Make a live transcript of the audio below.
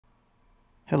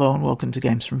Hello and welcome to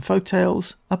Games from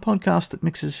Folktales, a podcast that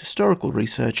mixes historical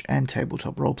research and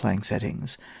tabletop role-playing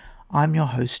settings. I'm your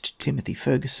host, Timothy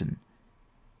Ferguson.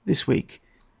 This week,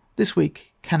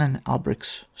 Canon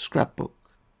Alberic's scrapbook.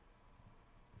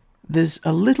 There's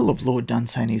a little of Lord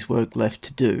Dunsany's work left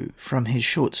to do from his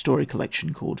short story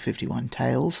collection called 51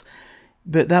 Tales,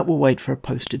 but that will wait for a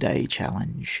post-a-day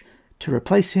challenge. To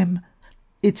replace him,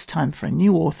 it's time for a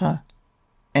new author,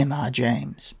 M.R.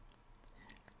 James.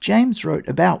 James wrote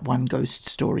about one ghost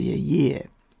story a year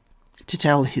to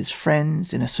tell his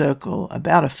friends in a circle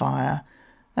about a fire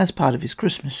as part of his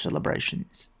Christmas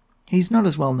celebrations. He's not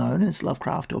as well known as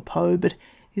Lovecraft or Poe, but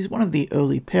he's one of the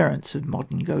early parents of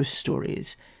modern ghost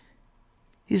stories.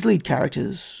 His lead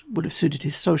characters would have suited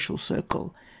his social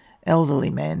circle, elderly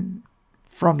men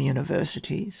from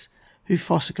universities who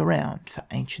fossick around for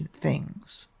ancient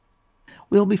things.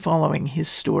 We'll be following his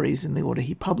stories in the order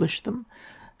he published them,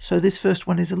 so this first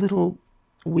one is a little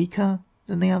weaker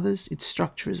than the others. Its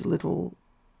structure is a little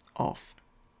off.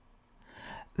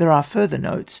 There are further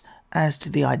notes as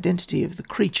to the identity of the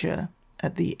creature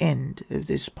at the end of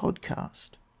this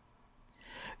podcast.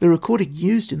 The recording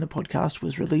used in the podcast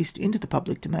was released into the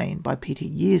public domain by Peter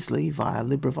Yearsley via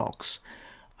LibriVox.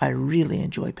 I really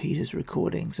enjoy Peter's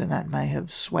recordings, and that may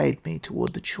have swayed me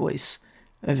toward the choice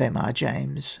of M.R.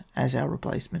 James as our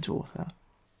replacement author.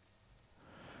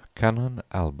 Canon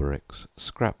Alberic's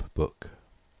scrapbook.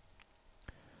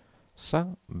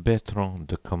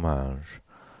 Saint-Bertrand-de-Comminges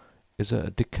is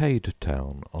a decayed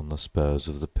town on the spurs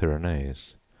of the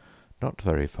Pyrenees, not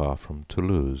very far from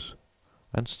Toulouse,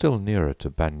 and still nearer to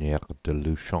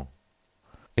Bagnères-de-Luchon.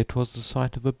 It was the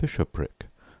site of a bishopric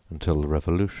until the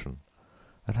Revolution,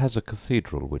 and has a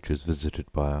cathedral which is visited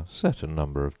by a certain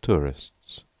number of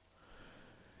tourists.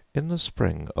 In the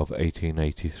spring of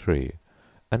 1883,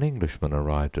 an Englishman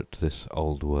arrived at this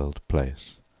old-world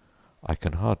place. I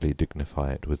can hardly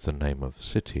dignify it with the name of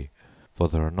city, for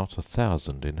there are not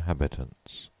 1,000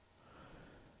 inhabitants.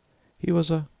 He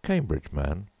was a Cambridge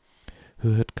man,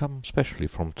 who had come specially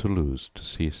from Toulouse to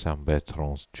see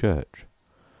Saint-Bertrand's church,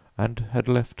 and had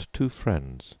left 2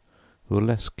 friends, who were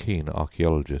less keen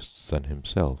archaeologists than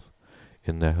himself,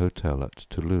 in their hotel at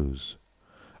Toulouse,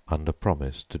 under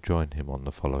promise to join him on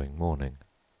the following morning.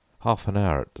 Half an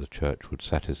hour at the church would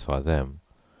satisfy them,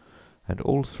 and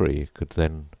all 3 could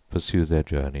then pursue their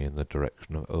journey in the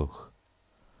direction of Auch.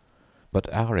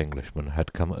 But our Englishman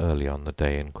had come early on the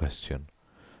day in question,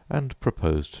 and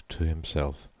proposed to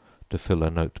himself to fill a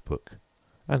notebook,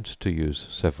 and to use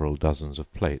several dozens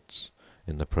of plates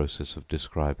in the process of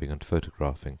describing and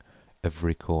photographing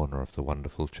every corner of the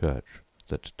wonderful church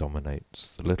that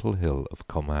dominates the little hill of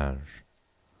Comminges.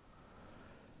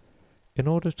 In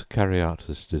order to carry out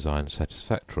this design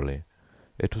satisfactorily,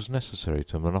 it was necessary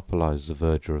to monopolize the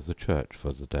verger of the church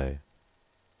for the day.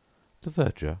 The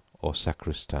verger, or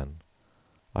sacristan,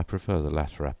 I prefer the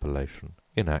latter appellation,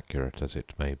 inaccurate as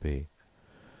it may be,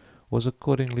 was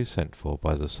accordingly sent for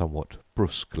by the somewhat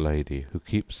brusque lady who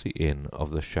keeps the inn of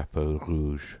the Chapeau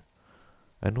Rouge,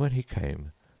 and when he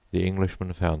came, the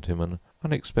Englishman found him an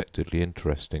unexpectedly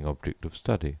interesting object of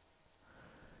study.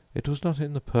 It was not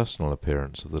in the personal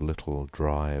appearance of the little,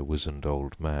 dry, wizened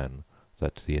old man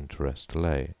that the interest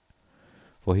lay,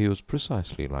 for he was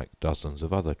precisely like dozens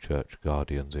of other church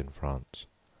guardians in France,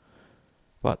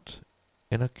 but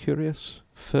in a curious,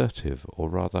 furtive, or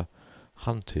rather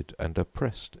hunted and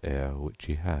oppressed air which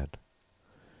he had.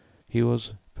 He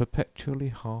was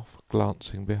perpetually half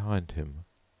glancing behind him.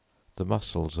 The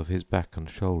muscles of his back and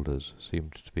shoulders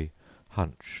seemed to be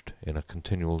hunched in a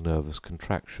continual nervous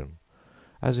contraction,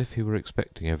 as if he were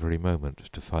expecting every moment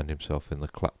to find himself in the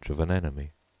clutch of an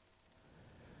enemy.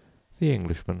 The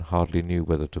Englishman hardly knew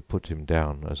whether to put him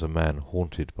down as a man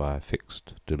haunted by a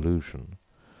fixed delusion,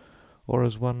 or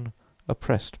as one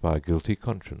oppressed by a guilty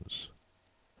conscience,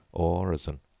 or as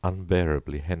an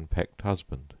unbearably henpecked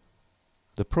husband.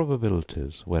 The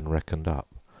probabilities, when reckoned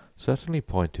up, certainly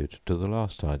pointed to the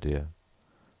last idea,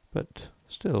 but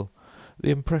still the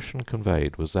impression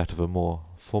conveyed was that of a more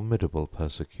formidable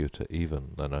persecutor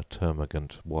even than a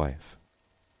termagant wife.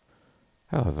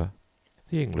 However,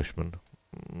 the Englishman,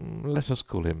 let us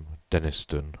call him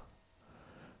Denniston,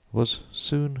 was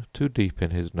soon too deep in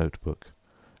his notebook,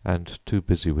 and too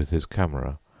busy with his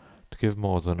camera, to give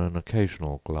more than an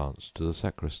occasional glance to the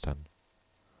sacristan.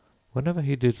 Whenever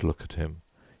he did look at him,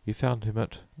 he found him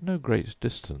at no great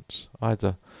distance,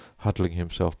 either huddling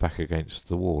himself back against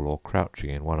the wall or crouching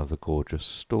in one of the gorgeous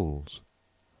stalls.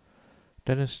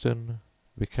 Denniston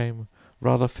became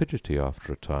rather fidgety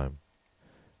after a time,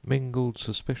 mingled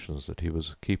suspicions that he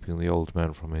was keeping the old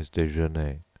man from his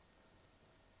déjeuner,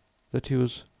 that he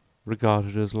was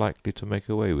regarded as likely to make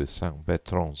away with St.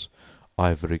 Bertrand's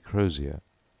ivory crozier,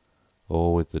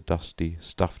 or with the dusty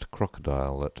stuffed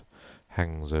crocodile that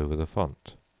hangs over the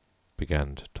font,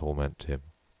 began to torment him.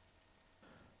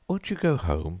 "Won't you go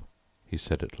home?" he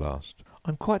said at last.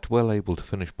 "I'm quite well able to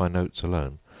finish my notes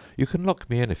alone. You can lock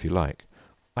me in if you like.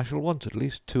 I shall want at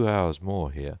least 2 hours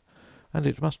more here, and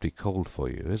it must be cold for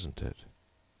you, isn't it?"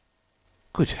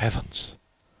 "Good heavens!"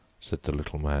 said the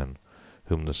little man,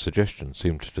 whom the suggestion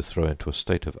seemed to throw into a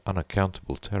state of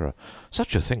unaccountable terror.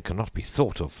 "Such a thing cannot be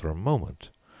thought of for a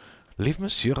moment. Leave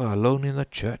monsieur alone in the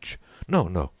church? No,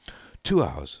 no. 2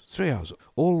 hours, 3 hours,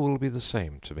 all will be the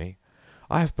same to me.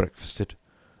 I have breakfasted.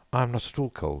 I am not at all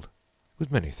cold,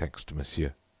 with many thanks to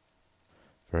monsieur."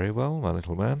 "Very well, my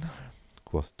little man,"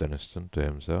 quoth Deniston to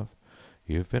himself.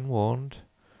 "You've been warned,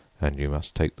 and you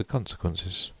must take the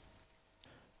consequences."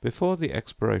 Before the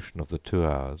expiration of the 2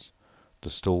 hours, the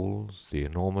stalls, the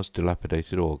enormous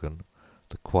dilapidated organ,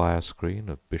 the choir screen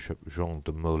of Bishop Jean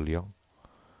de Mauleon,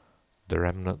 the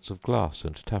remnants of glass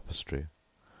and tapestry,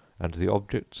 and the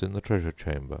objects in the treasure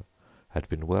chamber had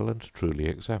been well and truly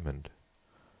examined,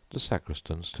 the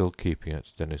sacristan still keeping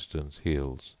at Deniston's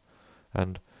heels,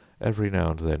 and every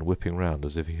now and then whipping round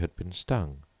as if he had been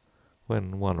stung,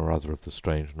 when one or other of the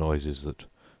strange noises that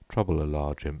trouble a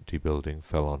large empty building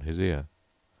fell on his ear.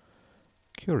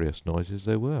 Curious noises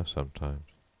they were sometimes.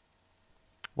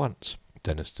 "Once,"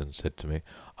 Deniston said to me,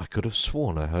 "I could have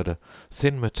sworn I heard a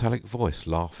thin metallic voice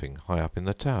laughing high up in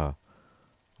the tower."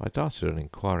 I darted an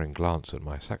inquiring glance at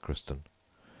my sacristan.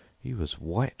 He was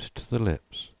white to the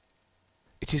lips.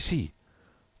 "It is he.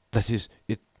 That is,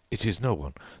 it is no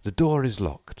one. The door is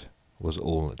locked," was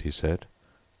all that he said,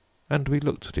 and we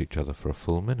looked at each other for a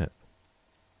full minute.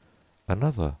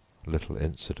 Another little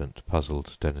incident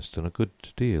puzzled Deniston a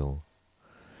good deal.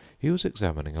 He was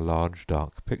examining a large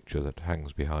dark picture that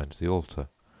hangs behind the altar,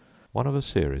 one of a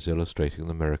series illustrating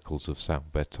the miracles of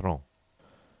Saint Bertrand.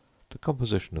 The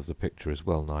composition of the picture is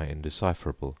well nigh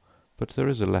indecipherable, but there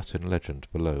is a Latin legend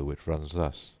below which runs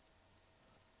thus: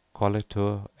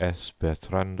 "Qualitur es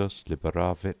Bertrandus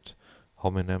liberavit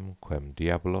hominem quem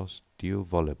diabolos diu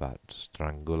volebat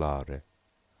strangulare."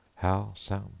 How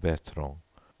Saint Bertrand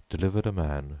delivered a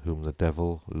man whom the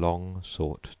devil long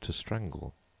sought to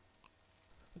strangle.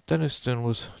 Deniston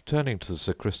was turning to the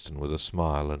sacristan with a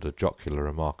smile and a jocular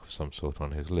remark of some sort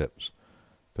on his lips,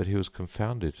 but he was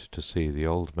confounded to see the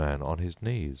old man on his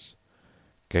knees,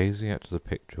 gazing at the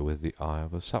picture with the eye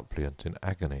of a suppliant in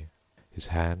agony, his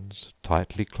hands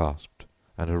tightly clasped,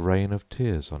 and a rain of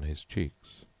tears on his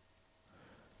cheeks.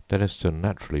 Deniston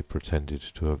naturally pretended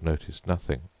to have noticed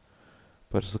nothing,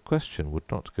 but the question would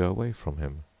not go away from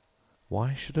him.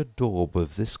 Why should a daub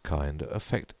of this kind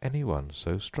affect anyone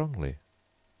so strongly?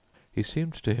 He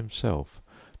seemed to himself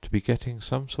to be getting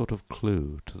some sort of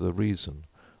clue to the reason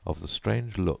of the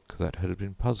strange look that had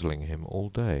been puzzling him all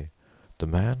day. The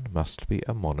man must be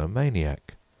a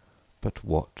monomaniac. But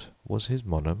what was his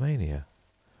monomania?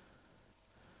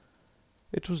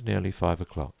 It was nearly 5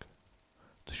 o'clock.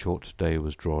 The short day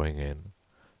was drawing in,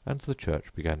 and the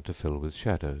church began to fill with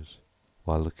shadows,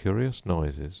 while the curious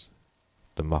noises,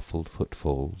 the muffled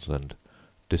footfalls and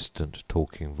distant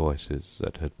talking voices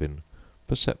that had been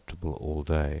perceptible all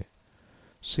day,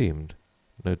 seemed,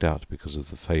 no doubt because of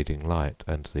the fading light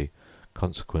and the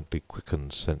consequently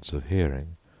quickened sense of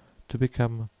hearing, to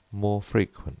become more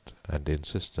frequent and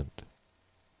insistent.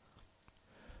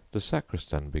 The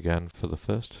sacristan began for the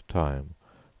first time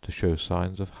to show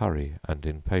signs of hurry and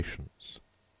impatience.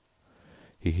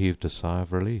 He heaved a sigh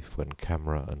of relief when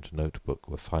camera and notebook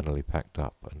were finally packed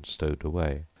up and stowed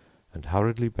away, and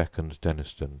hurriedly beckoned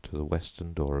Deniston to the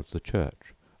western door of the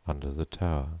church under the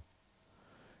tower.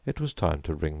 It was time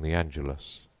to ring the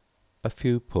Angelus. A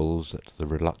few pulls at the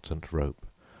reluctant rope,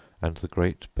 and the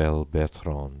great bell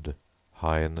Bertrande,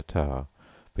 high in the tower,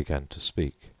 began to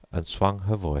speak, and swung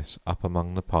her voice up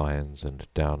among the pines and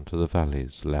down to the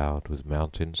valleys loud with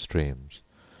mountain streams,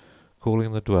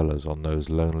 calling the dwellers on those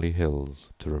lonely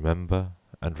hills to remember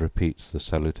and repeat the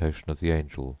salutation of the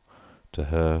angel to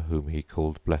her whom he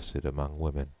called blessed among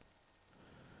women.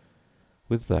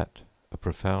 With that a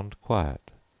profound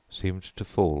quiet seemed to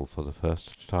fall for the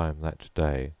first time that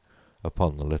day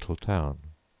upon the little town,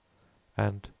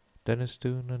 and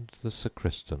Deniston and the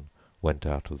sacristan went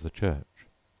out of the church.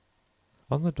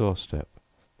 On the doorstep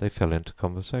they fell into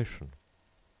conversation.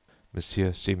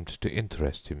 Monsieur seemed to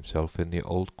interest himself in the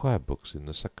old choir books in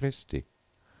the sacristy.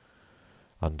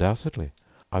 "Undoubtedly.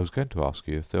 I was going to ask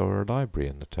you if there were a library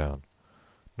in the town."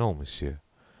 "No, monsieur.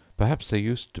 Perhaps there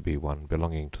used to be one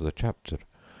belonging to the chapter,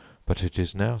 but it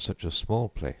is now such a small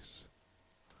place."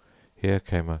 Here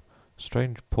came a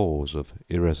strange pause of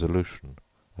irresolution,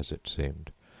 as it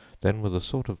seemed. Then, with a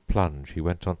sort of plunge, he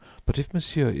went on, "But if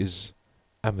monsieur is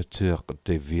amateur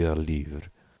des vieux livres,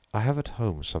 I have at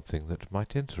home something that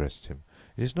might interest him.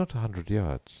 It is not 100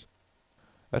 yards."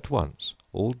 At once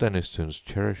all Deniston's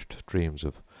cherished dreams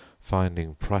of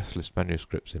finding priceless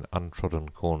manuscripts in untrodden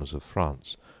corners of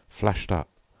France flashed up,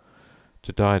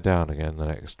 to die down again the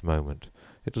next moment.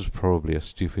 It was probably a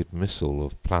stupid missal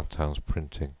of Plantin's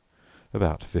printing,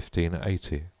 about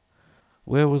 1580.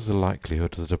 Where was the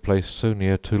likelihood that a place so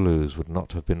near Toulouse would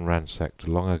not have been ransacked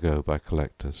long ago by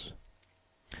collectors?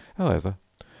 However,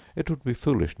 it would be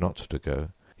foolish not to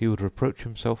go. He would reproach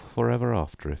himself forever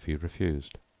after if he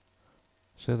refused.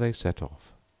 So they set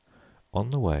off.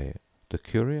 On the way, the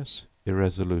curious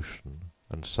irresolution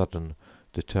and sudden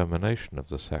determination of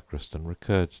the sacristan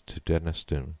recurred to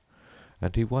Deniston,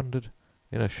 and he wondered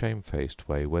in a shamefaced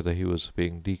way whether he was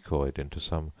being decoyed into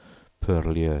some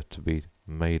purlieu to be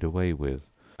made away with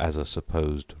as a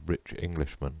supposed rich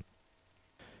Englishman.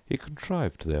 He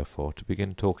contrived, therefore, to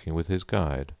begin talking with his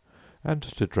guide, and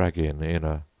to drag in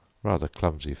a rather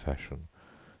clumsy fashion,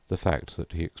 the fact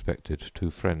that he expected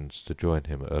two friends to join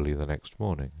him early the next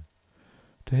morning.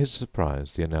 To his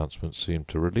surprise, the announcement seemed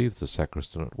to relieve the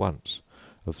sacristan at once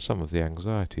of some of the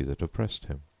anxiety that oppressed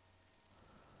him.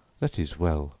 "That is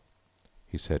well,"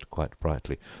 he said quite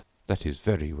brightly. "That is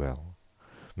very well.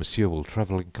 Monsieur will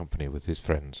travel in company with his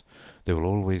friends. They will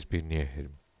always be near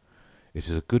him. It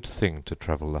is a good thing to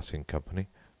travel thus in company,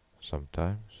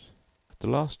 sometimes." The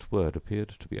last word appeared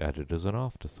to be added as an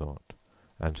afterthought,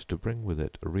 and to bring with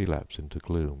it a relapse into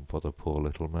gloom for the poor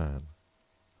little man.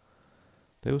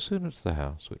 They were soon at the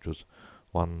house, which was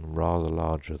one rather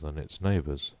larger than its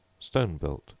neighbours,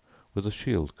 stone-built, with a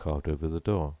shield carved over the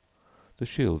door, the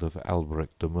shield of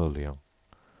Alberic de Meulian,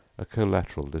 a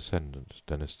collateral descendant,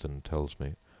 Deniston tells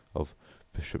me, of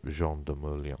Bishop Jean de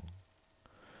Meulian.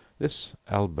 This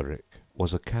Alberic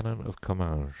was a canon of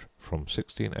Comminges from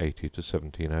 1680 to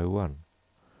 1701.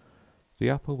 The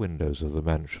upper windows of the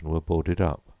mansion were boarded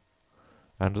up,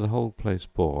 and the whole place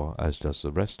bore, as does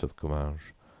the rest of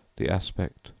Comminges, the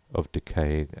aspect of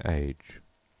decaying age.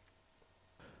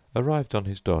 Arrived on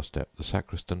his doorstep, the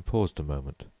sacristan paused a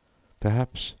moment.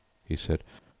 "Perhaps," he said,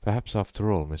 "perhaps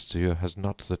after all Monsieur has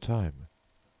not the time."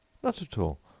 "Not at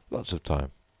all. Lots of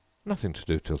time. Nothing to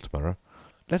do till tomorrow.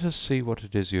 Let us see what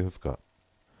it is you have got."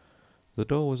 The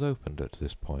door was opened at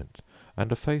this point,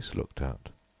 and a face looked out,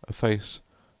 a face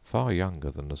far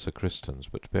younger than the sacristan's,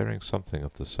 but bearing something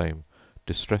of the same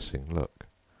distressing look.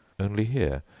 Only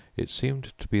here it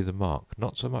seemed to be the mark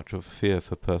not so much of fear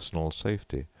for personal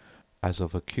safety as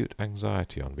of acute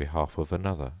anxiety on behalf of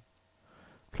another.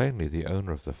 Plainly the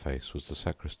owner of the face was the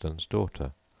sacristan's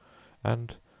daughter,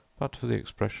 and, but for the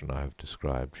expression I have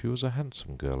described, she was a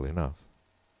handsome girl enough.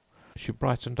 She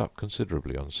brightened up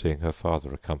considerably on seeing her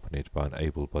father accompanied by an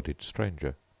able-bodied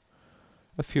stranger.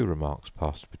 A few remarks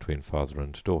passed between father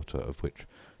and daughter, of which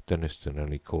Deniston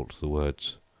only caught the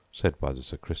words said by the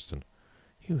sacristan,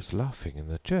 "He was laughing in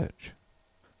the church,"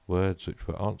 words which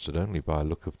were answered only by a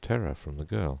look of terror from the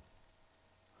girl.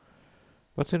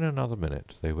 But in another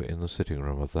minute they were in the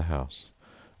sitting-room of the house,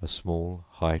 a small,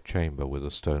 high chamber with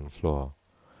a stone floor,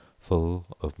 full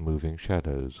of moving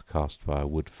shadows cast by a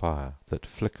wood fire that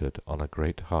flickered on a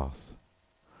great hearth.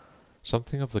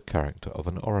 Something of the character of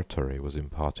an oratory was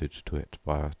imparted to it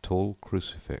by a tall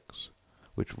crucifix,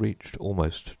 which reached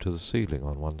almost to the ceiling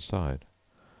on one side.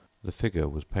 The figure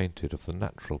was painted of the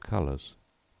natural colours.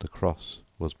 The cross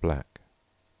was black.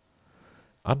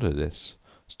 Under this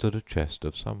stood a chest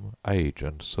of some age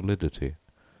and solidity,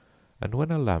 and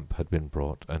when a lamp had been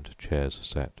brought and chairs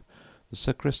set, the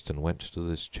sacristan went to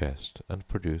this chest and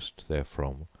produced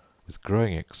therefrom, with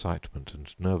growing excitement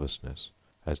and nervousness,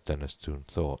 as Deniston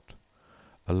thought,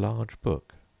 a large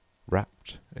book,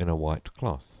 wrapped in a white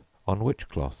cloth, on which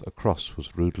cloth a cross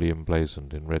was rudely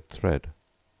emblazoned in red thread.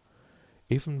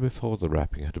 Even before the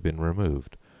wrapping had been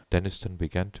removed, Deniston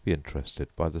began to be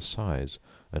interested by the size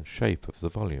and shape of the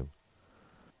volume.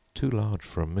 Too large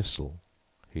for a missal,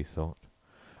 he thought,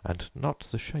 and not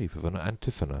the shape of an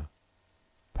antiphona.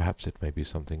 Perhaps it may be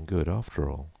something good after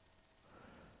all.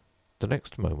 The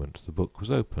next moment the book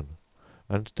was open,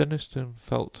 and Deniston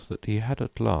felt that he had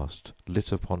at last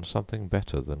lit upon something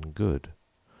better than good.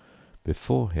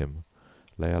 Before him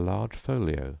lay a large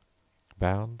folio,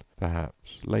 bound,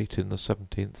 perhaps, late in the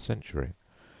 17th century,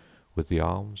 with the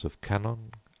arms of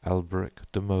Canon Alberic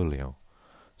de Meulian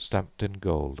stamped in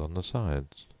gold on the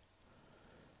sides.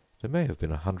 There may have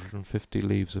been 150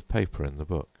 leaves of paper in the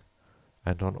book,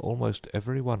 and on almost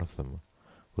every one of them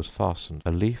was fastened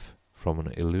a leaf from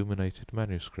an illuminated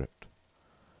manuscript.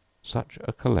 Such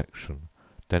a collection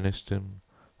Deniston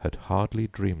had hardly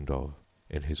dreamed of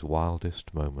in his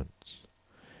wildest moments.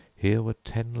 Here were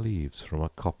 10 leaves from a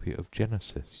copy of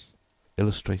Genesis,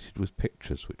 illustrated with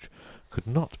pictures which could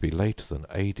not be later than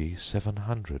A.D.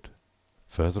 700.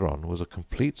 Further on was a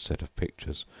complete set of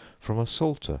pictures from a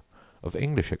Psalter of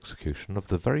English execution of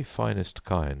the very finest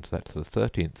kind that the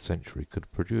 13th century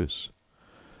could produce.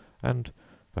 And,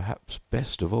 perhaps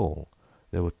best of all,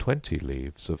 there were 20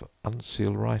 leaves of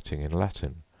unsealed writing in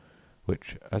Latin,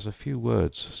 which, as a few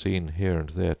words seen here and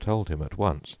there told him at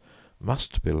once,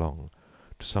 must belong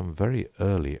to some very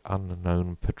early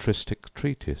unknown patristic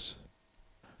treatise.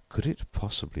 Could it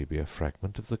possibly be a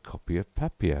fragment of the copy of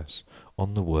Papias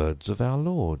on the words of our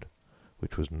Lord,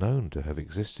 which was known to have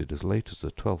existed as late as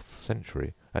the 12th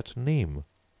century at Nîmes?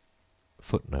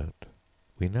 Footnote.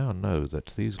 We now know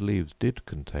that these leaves did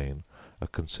contain a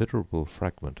considerable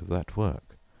fragment of that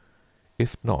work,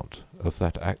 if not of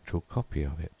that actual copy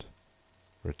of it.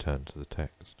 Return to the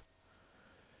text.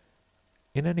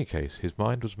 In any case, his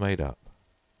mind was made up.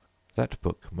 That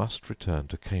book must return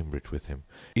to Cambridge with him,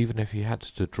 even if he had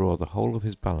to draw the whole of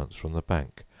his balance from the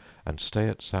bank and stay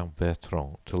at St.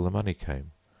 Bertrand till the money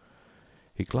came.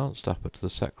 He glanced up at the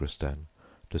sacristan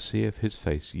to see if his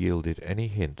face yielded any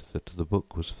hint that the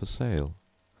book was for sale.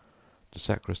 The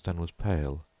sacristan was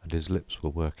pale, and his lips were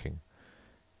working.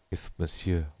 "If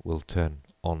monsieur will turn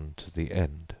on to the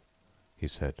end," he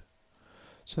said.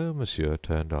 So monsieur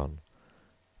turned on,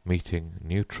 meeting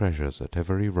new treasures at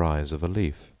every rise of a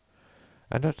leaf,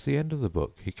 and at the end of the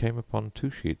book he came upon 2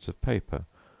 sheets of paper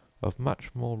of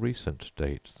much more recent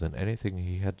date than anything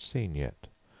he had seen yet,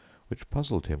 which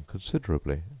puzzled him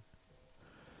considerably.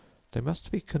 They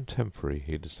must be contemporary,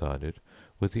 he decided,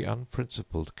 with the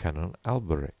unprincipled Canon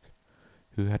Alberic,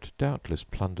 who had doubtless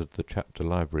plundered the chapter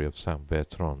library of St.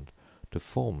 Bertrand to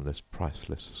form this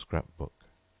priceless scrap-book.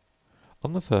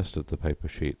 On the first of the paper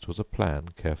sheets was a plan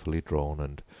carefully drawn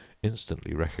and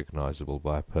instantly recognizable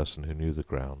by a person who knew the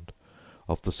ground,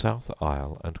 of the south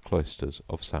aisle and cloisters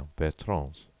of St.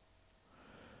 Bertrand's.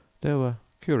 There were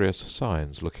curious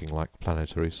signs looking like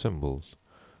planetary symbols,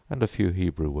 and a few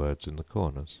Hebrew words in the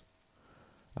corners,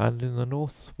 and in the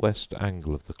north-west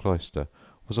angle of the cloister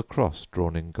was a cross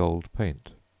drawn in gold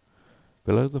paint.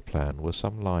 Below the plan were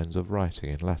some lines of writing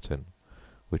in Latin,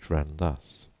 which ran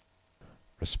thus: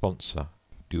 Responsa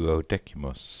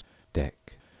duodecimus dec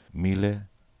mille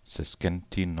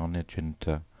sescenti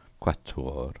nonagenta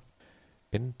quatuor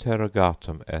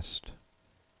interrogatum est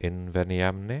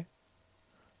inveniamne?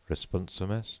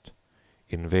 Responsum est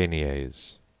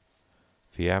invenies.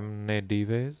 Fiamne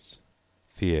dives?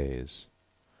 Fies.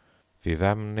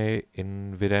 Vivamne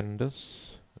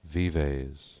invidendus?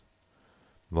 Vives.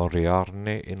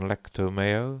 Moriarne in lecto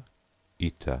meo?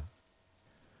 Ita.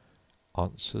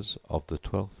 Answers of the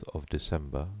 12th of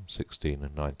December,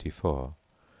 1694.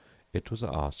 It was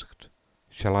asked,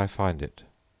 "Shall I find it?"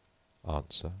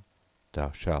 Answer,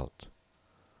 "Thou shalt."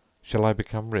 "Shall I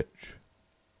become rich?"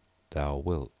 "Thou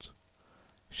wilt."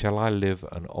 "Shall I live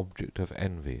an object of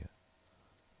envy?"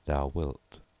 "Thou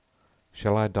wilt."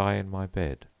 "Shall I die in my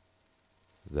bed?"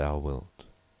 "Thou wilt."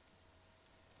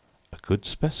 A good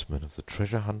specimen of the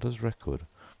treasure hunter's record.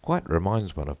 Quite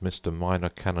reminds one of Mr. Minor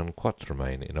Canon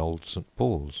Quatremain in Old St.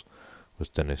 Paul's, was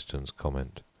Deniston's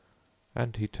comment,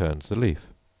 and he turned the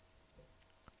leaf.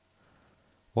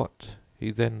 What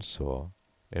he then saw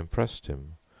impressed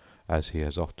him, as he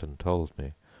has often told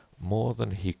me, more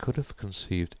than he could have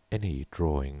conceived any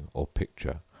drawing or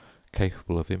picture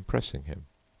capable of impressing him.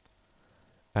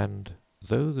 And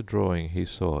though the drawing he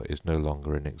saw is no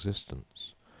longer in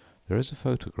existence, there is a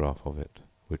photograph of it,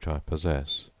 which I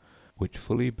possess, which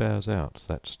fully bears out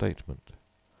that statement.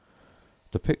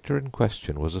 The picture in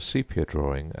question was a sepia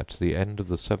drawing at the end of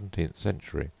the 17th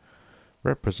century,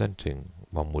 representing,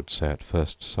 one would say at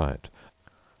first sight,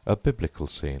 a biblical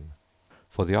scene.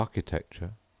 For the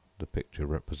architecture, the picture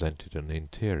represented an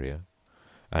interior,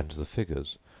 and the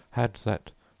figures had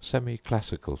that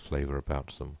semi-classical flavour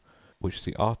about them which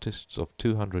the artists of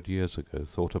 200 years ago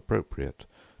thought appropriate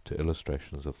to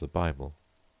illustrations of the Bible.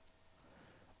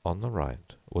 On the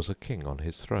right was a king on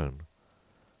his throne,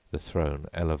 the throne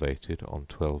elevated on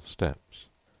 12 steps,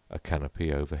 a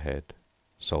canopy overhead,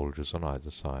 soldiers on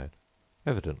either side,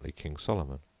 evidently King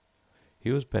Solomon.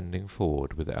 He was bending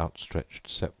forward with outstretched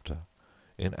sceptre,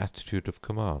 in attitude of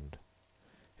command.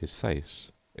 His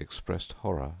face expressed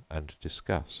horror and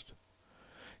disgust,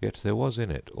 yet there was in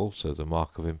it also the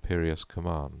mark of imperious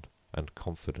command and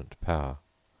confident power.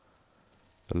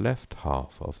 The left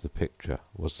half of the picture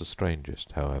was the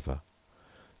strangest, however,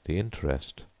 the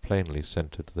interest plainly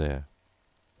centred there.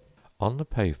 On the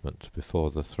pavement before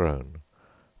the throne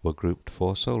were grouped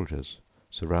 4 soldiers,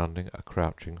 surrounding a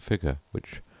crouching figure,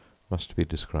 which must be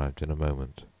described in a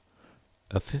moment.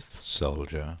 A 5th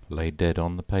soldier lay dead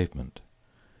on the pavement,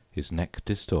 his neck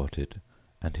distorted,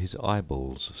 and his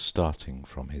eyeballs starting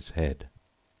from his head.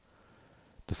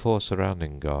 The 4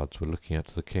 surrounding guards were looking at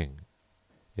the king.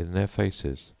 In their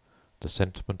faces the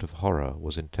sentiment of horror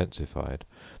was intensified.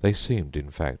 They seemed, in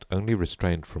fact, only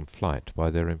restrained from flight by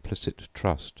their implicit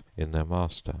trust in their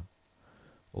master.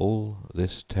 All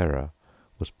this terror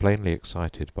was plainly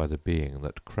excited by the being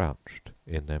that crouched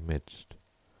in their midst.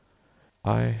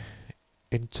 I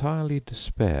entirely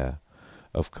despair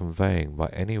of conveying by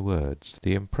any words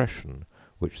the impression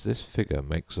which this figure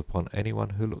makes upon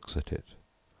anyone who looks at it.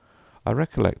 I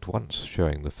recollect once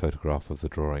showing the photograph of the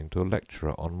drawing to a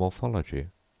lecturer on morphology.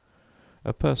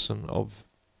 A person of,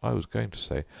 I was going to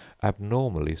say,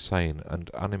 abnormally sane and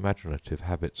unimaginative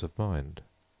habits of mind.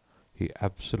 He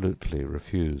absolutely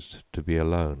refused to be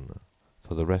alone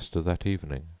for the rest of that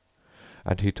evening,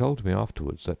 and he told me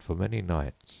afterwards that for many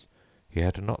nights he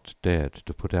had not dared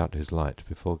to put out his light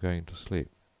before going to sleep.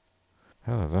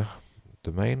 However,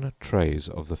 the main traits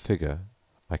of the figure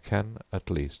I can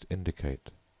at least indicate.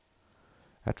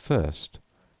 At first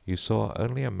you saw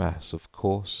only a mass of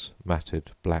coarse,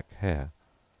 matted black hair.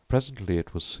 Presently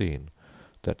it was seen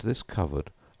that this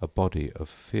covered a body of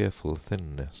fearful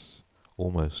thinness,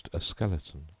 almost a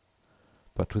skeleton,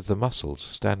 but with the muscles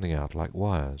standing out like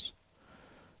wires.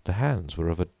 The hands were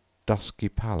of a dusky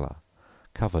pallor,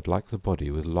 covered like the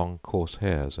body with long coarse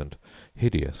hairs and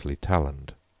hideously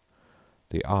taloned.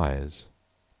 The eyes,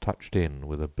 touched in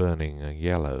with a burning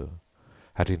yellow,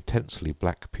 had intensely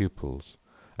black pupils,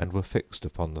 and were fixed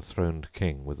upon the throned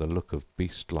king with a look of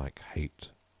beast-like hate.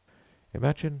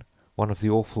 Imagine one of the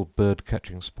awful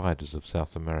bird-catching spiders of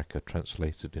South America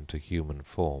translated into human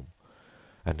form,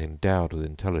 and endowed with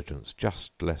intelligence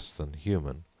just less than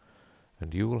human,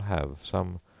 and you will have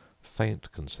some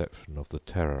faint conception of the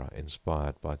terror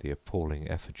inspired by the appalling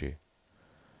effigy.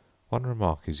 One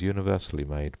remark is universally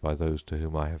made by those to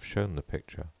whom I have shown the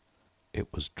picture: it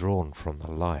was drawn from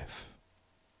the life.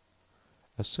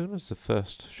 As soon as the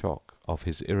first shock of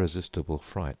his irresistible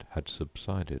fright had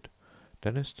subsided,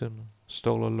 Deniston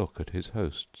stole a look at his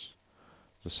hosts.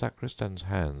 The sacristan's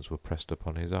hands were pressed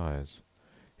upon his eyes.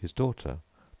 His daughter,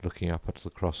 looking up at the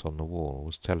cross on the wall,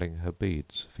 was telling her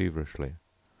beads feverishly.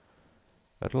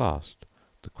 At last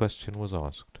the question was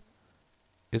asked,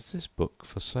 "Is this book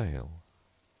for sale?"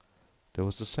 There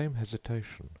was the same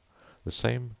hesitation, the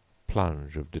same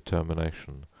plunge of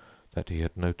determination that he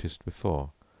had noticed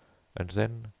before, and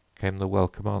then came the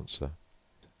welcome answer: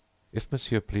 "If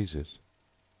monsieur pleases."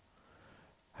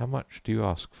 "How much do you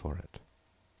ask for it?"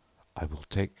 I will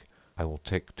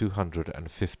take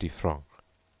 250 francs.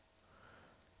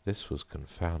 This was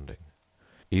confounding.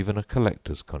 Even a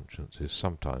collector's conscience is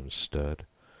sometimes stirred,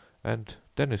 and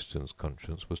Deniston's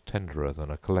conscience was tenderer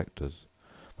than a collector's.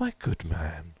 "My good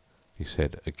man," he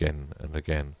said again and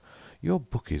again, "your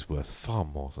book is worth far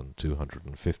more than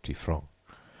 250 francs.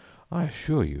 I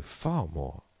assure you, far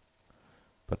more."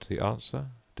 But the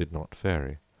answer did not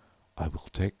vary. "I will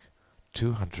take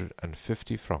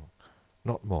 250 francs,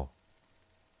 not more."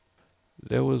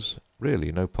 There was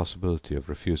really no possibility of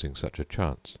refusing such a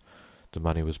chance. The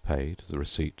money was paid, the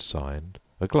receipt signed,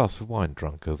 a glass of wine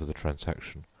drunk over the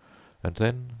transaction, and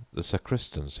then the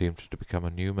sacristan seemed to become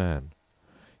a new man.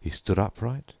 He stood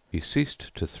upright, he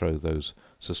ceased to throw those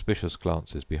suspicious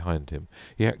glances behind him,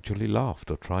 he actually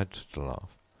laughed or tried to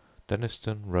laugh.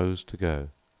 Deniston rose to go.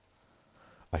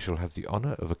 "I shall have the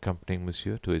honour of accompanying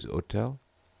monsieur to his hotel?"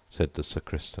 said the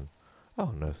sacristan.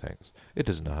 "Oh, no, thanks. It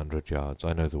isn't 100 yards.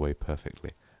 I know the way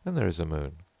perfectly, and there is a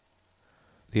moon."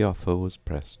 The offer was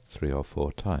pressed 3 or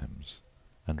 4 times,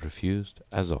 and refused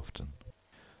as often.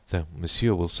 "Then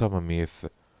monsieur will summon me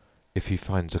if he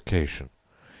finds occasion.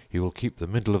 He will keep the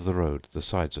middle of the road. The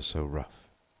sides are so rough."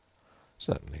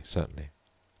 "Certainly, certainly,"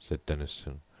 said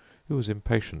Deniston, who was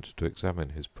impatient to examine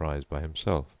his prize by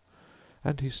himself,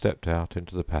 and he stepped out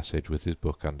into the passage with his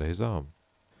book under his arm.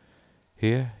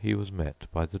 Here he was met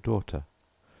by the daughter.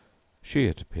 She,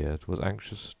 it appeared, was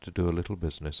anxious to do a little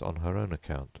business on her own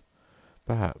account,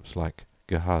 perhaps, like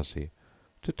Gehazi,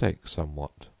 to take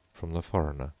somewhat from the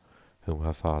foreigner whom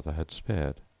her father had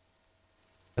spared.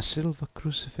 "A silver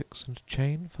crucifix and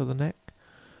chain for the neck?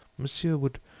 Monsieur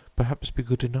would perhaps be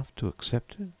good enough to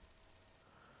accept it?"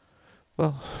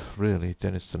 Well, really,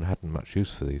 Deniston hadn't much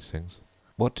use for these things.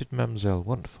 What did Mademoiselle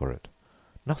want for it?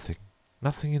 Nothing,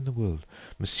 nothing in the world.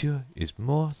 Monsieur is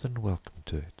more than welcome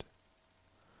to it.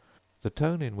 The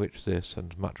tone in which this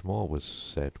and much more was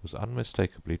said was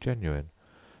unmistakably genuine,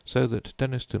 so that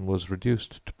Deniston was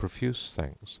reduced to profuse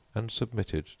thanks and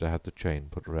submitted to have the chain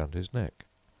put round his neck.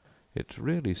 It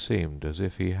really seemed as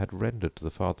if he had rendered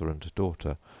the father and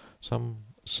daughter some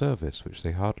service which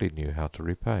they hardly knew how to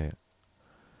repay.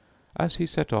 As he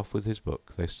set off with his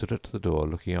book, they stood at the door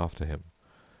looking after him,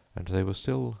 and they were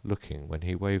still looking when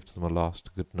he waved them a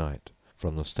last good night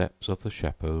from the steps of the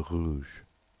Chapeau Rouge.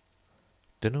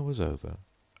 Dinner was over,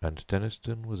 and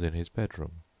Deniston was in his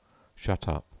bedroom, shut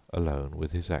up alone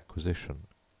with his acquisition.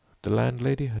 The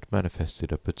landlady had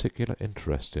manifested a particular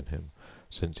interest in him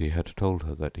since he had told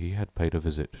her that he had paid a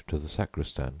visit to the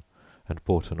sacristan and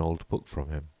bought an old book from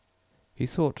him. He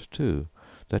thought, too,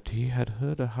 that he had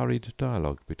heard a hurried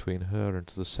dialogue between her and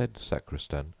the said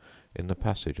sacristan in the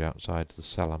passage outside the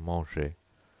salle à manger,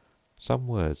 some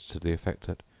words to the effect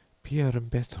that Pierre and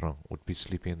Bertrand would be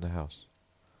sleeping in the house,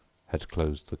 had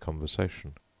closed the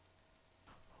conversation.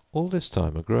 All this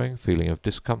time a growing feeling of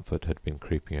discomfort had been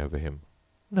creeping over him,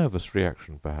 nervous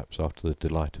reaction perhaps after the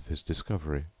delight of his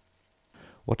discovery.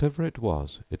 Whatever it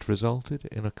was, it resulted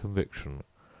in a conviction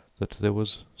that there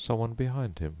was someone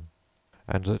behind him,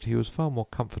 and that he was far more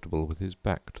comfortable with his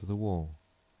back to the wall.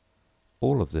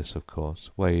 All of this, of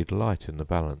course, weighed light in the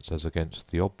balance as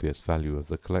against the obvious value of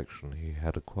the collection he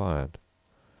had acquired.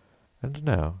 And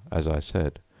now, as I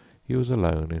said, he was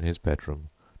alone in his bedroom,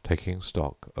 taking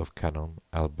stock of Canon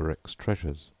Alberic's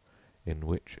treasures, in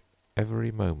which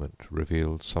every moment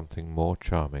revealed something more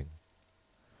charming.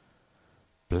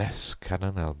 "Bless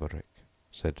Canon Alberic,"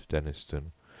 said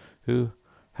Deniston, who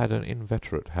had an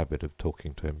inveterate habit of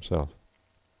talking to himself.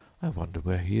 "I wonder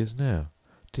where he is now.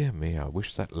 Dear me, I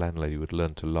wish that landlady would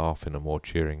learn to laugh in a more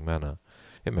cheering manner.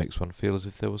 It makes one feel as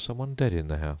if there was someone dead in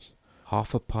the house.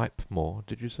 Half a pipe more,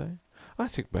 did you say? I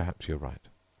think perhaps you're right.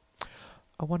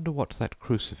 I wonder what that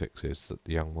crucifix is that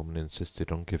the young woman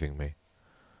insisted on giving me.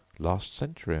 Last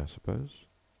century, I suppose?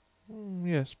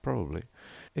 Yes, probably.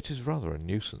 It is rather a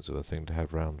nuisance of a thing to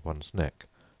have round one's neck.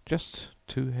 Just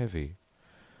too heavy.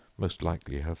 Most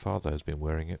likely her father has been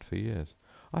wearing it for years.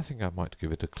 I think I might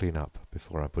give it a clean up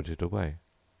before I put it away."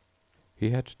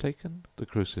 He had taken the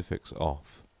crucifix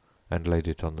off and laid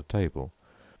it on the table,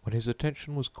 when his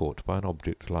attention was caught by an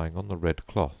object lying on the red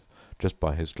cloth just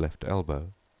by his left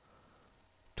elbow.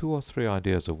 2 or 3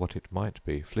 ideas of what it might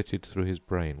be flitted through his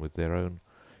brain with their own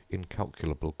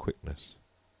incalculable quickness.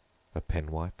 A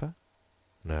pen wiper?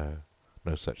 No,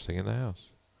 no such thing in the house.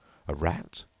 A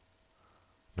rat?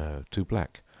 No, too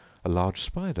black. A large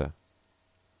spider?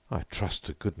 I trust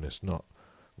to goodness not.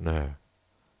 No.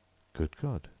 Good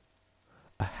God.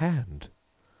 A hand,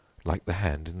 like the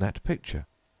hand in that picture.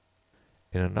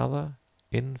 In another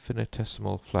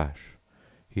infinitesimal flash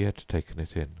he had taken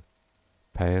it in.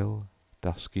 Pale,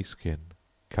 dusky skin,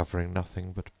 covering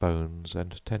nothing but bones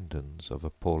and tendons of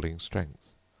appalling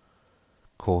strength.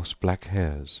 Coarse black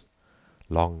hairs,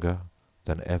 longer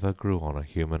than ever grew on a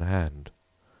human hand.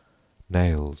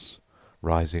 Nails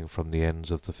rising from the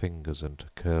ends of the fingers and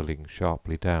curling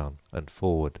sharply down and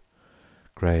forward,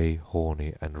 grey,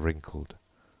 horny, and wrinkled.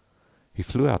 He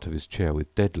flew out of his chair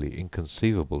with deadly,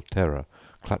 inconceivable terror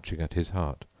clutching at his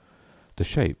heart. The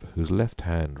shape, whose left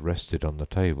hand rested on the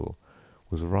table,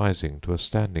 was rising to a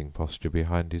standing posture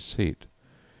behind his seat,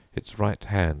 its right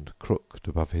hand crooked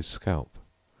above his scalp.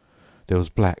 There was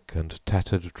black and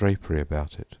tattered drapery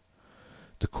about it.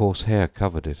 The coarse hair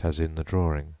covered it as in the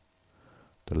drawing.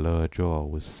 The lower jaw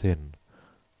was thin,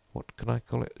 what can I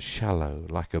call it, shallow,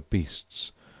 like a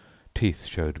beast's. Teeth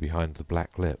showed behind the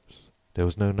black lips. There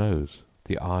was no nose.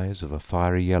 The eyes of a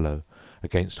fiery yellow,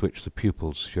 against which the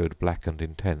pupils showed black and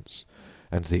intense,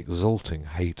 and the exulting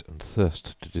hate and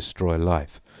thirst to destroy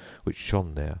life which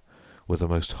shone there, were the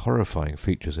most horrifying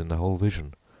features in the whole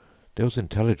vision. There was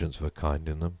intelligence of a kind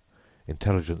in them,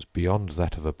 intelligence beyond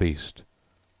that of a beast,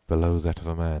 below that of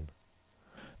a man.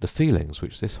 The feelings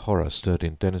which this horror stirred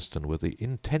in Deniston were the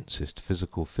intensest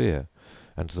physical fear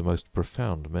and the most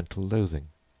profound mental loathing.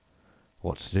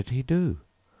 What did he do?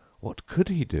 What could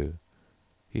he do?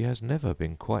 He has never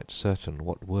been quite certain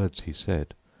what words he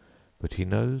said, but he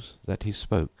knows that he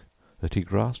spoke, that he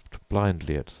grasped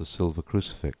blindly at the silver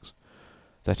crucifix,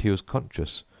 that he was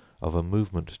conscious of a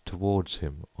movement towards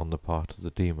him on the part of the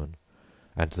demon,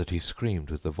 and that he screamed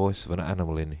with the voice of an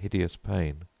animal in hideous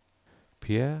pain.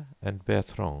 Pierre and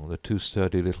Bertrand, the 2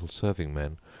 sturdy little serving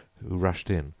men who rushed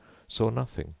in, saw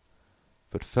nothing,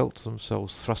 but felt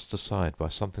themselves thrust aside by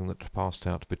something that passed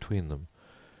out between them,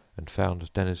 and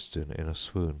found Deniston in a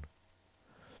swoon.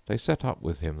 They sat up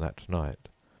with him that night,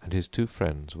 and his 2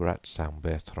 friends were at Saint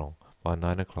Bertrand by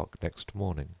 9 o'clock next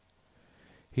morning.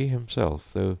 He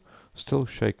himself, though still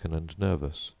shaken and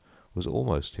nervous, was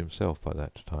almost himself by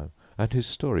that time, and his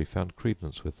story found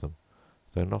credence with them,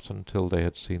 though not until they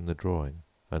had seen the drawing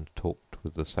and talked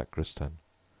with the sacristan.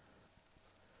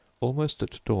 Almost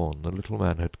at dawn the little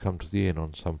man had come to the inn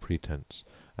on some pretence,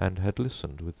 and had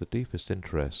listened with the deepest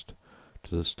interest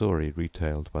to the story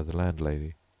retailed by the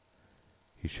landlady.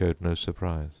 He showed no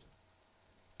surprise.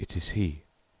 "It is he!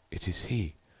 It is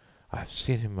he! I have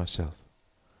seen him myself,"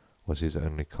 was his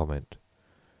only comment,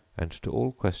 and to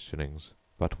all questionings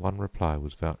but one reply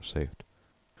was vouchsafed.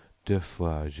 "Deux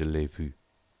fois je l'ai vu,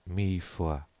 1000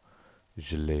 fois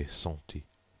je l'ai senti."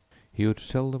 He would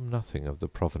tell them nothing of the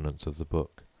provenance of the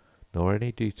book, nor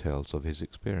any details of his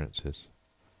experiences.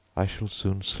 "I shall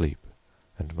soon sleep,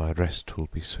 and my rest will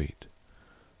be sweet.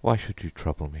 Why should you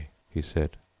trouble me?" he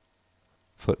said.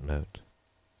 Footnote: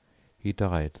 he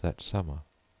died that summer.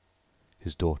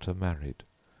 His daughter married,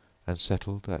 and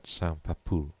settled at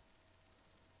Saint-Papoul.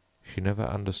 She never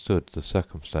understood the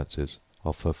circumstances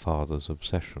of her father's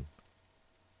obsession.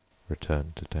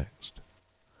 Return to text.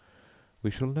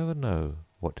 We shall never know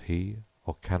what he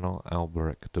or Canon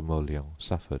Alberic de Mauleon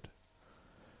suffered.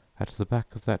 At the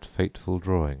back of that fateful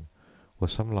drawing were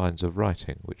some lines of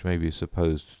writing which may be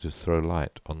supposed to throw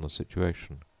light on the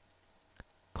situation.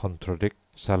 Contradict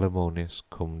Salomonis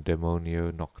cum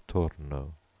demonio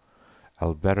nocturno,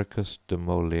 Albericus de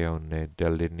Mauleone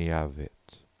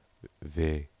delineavit,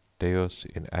 ve Deus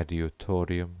in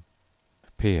adiutorium,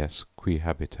 PS qui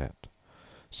habitat,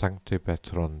 sancte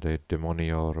patronde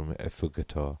demoniorum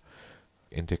effugitor,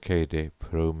 indicede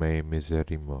pro me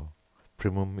miserimo,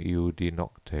 primum iudi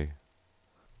nocte,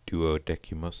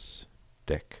 duodecimus,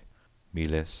 dec,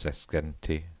 miles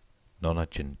sescenti,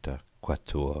 nonaginta,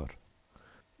 quatuor,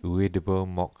 uidibo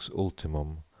mox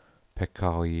ultimum,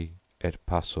 peccai et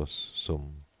passus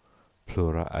sum,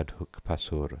 plura ad hoc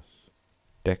passurus,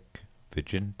 dec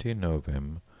vigenti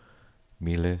novem,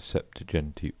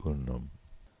 1701,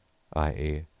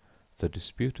 i.e. the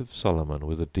dispute of Solomon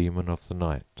with a demon of the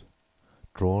night,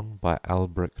 drawn by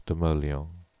Alberic de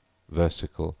Mauleon,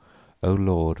 versicle, O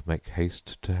Lord, make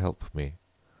haste to help me,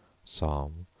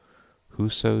 Psalm,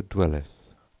 whoso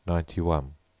dwelleth,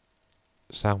 91.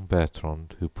 Saint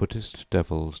Bertrand, who puttest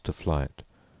devils to flight,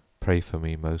 pray for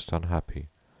me most unhappy.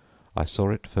 I saw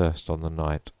it first on the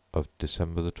night of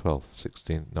December the 12th,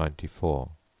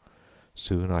 1694.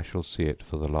 Soon I shall see it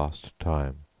for the last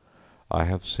time. I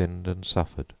have sinned and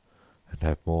suffered, and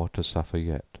have more to suffer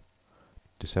yet.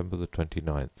 December the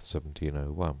 29th,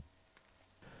 1701.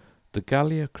 The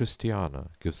Gallia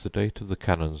Christiana gives the date of the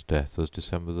canon's death as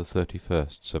December the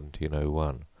 31st,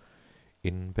 1701,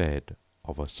 in bed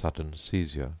of a sudden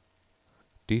seizure.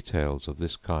 Details of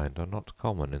this kind are not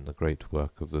common in the great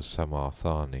work of the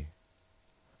Samarthani.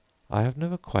 I have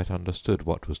never quite understood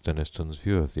what was Deniston's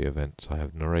view of the events I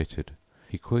have narrated.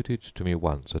 He quoted to me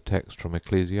once a text from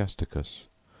Ecclesiasticus: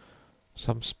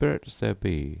 "Some spirits there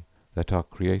be that are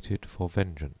created for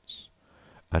vengeance,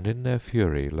 and in their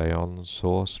fury lay on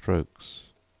sore strokes."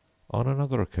 On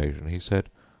another occasion he said,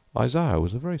 "Isaiah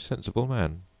was a very sensible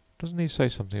man. Doesn't he say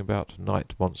something about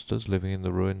night monsters living in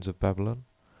the ruins of Babylon?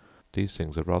 These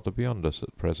things are rather beyond us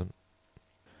at present."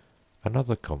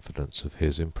 Another confidence of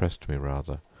his impressed me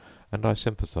rather, and I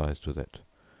sympathized with it.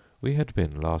 We had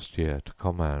been last year to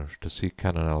Comminges to see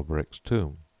Canon Alberic's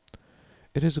tomb.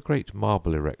 It is a great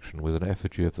marble erection with an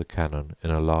effigy of the canon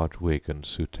in a large wig and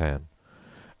soutane,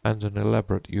 and an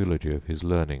elaborate eulogy of his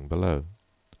learning below.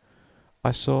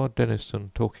 I saw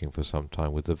Deniston talking for some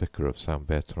time with the vicar of Saint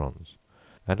Bertrand's,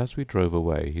 and as we drove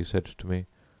away he said to me,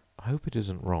 "I hope it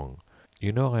isn't wrong.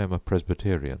 You know I am a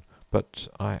Presbyterian, but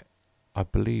I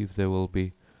believe there will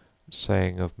be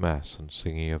saying of mass and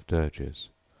singing of dirges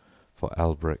for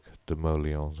Alberic de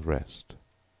Mauleon's rest."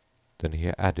 Then he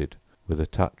added, with a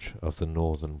touch of the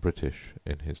northern British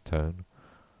in his tone,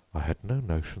 "I had no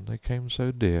notion they came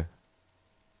so dear."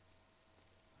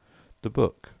 The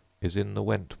book is in the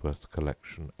Wentworth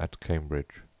collection at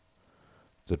Cambridge.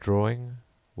 The drawing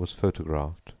was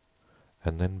photographed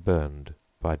and then burned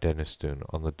by Deniston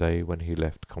on the day when he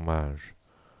left Comminges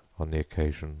on the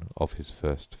occasion of his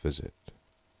first visit.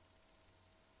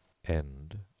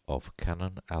 End of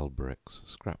Canon Alberic's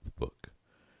scrapbook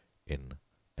in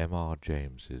M.R.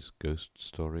 James's Ghost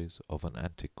Stories of an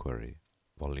Antiquary,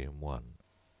 Volume 1.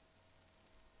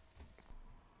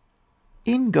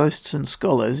 In Ghosts and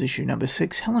Scholars, issue number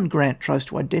 6, Helen Grant tries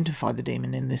to identify the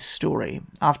demon in this story.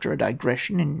 After a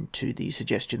digression into the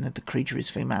suggestion that the creature is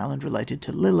female and related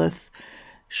to Lilith,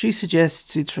 she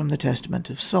suggests it's from the Testament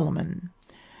of Solomon.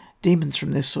 Demons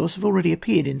from this source have already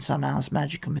appeared in some Ars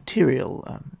Magica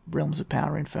material, Realms of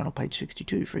Power Infernal, page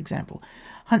 62, for example.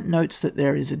 Hunt notes that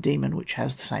there is a demon which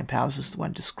has the same powers as the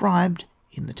one described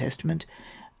in the Testament,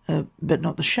 but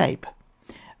not the shape.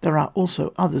 There are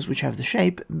also others which have the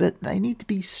shape, but they need to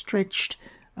be stretched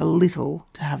a little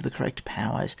to have the correct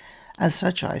powers. As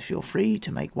such, I feel free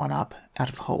to make one up out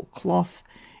of whole cloth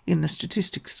in the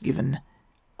statistics given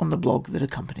on the blog that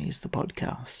accompanies the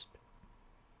podcast.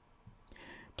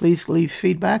 Please leave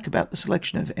feedback about the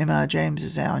selection of M.R. James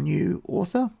as our new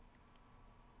author.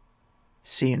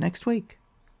 See you next week.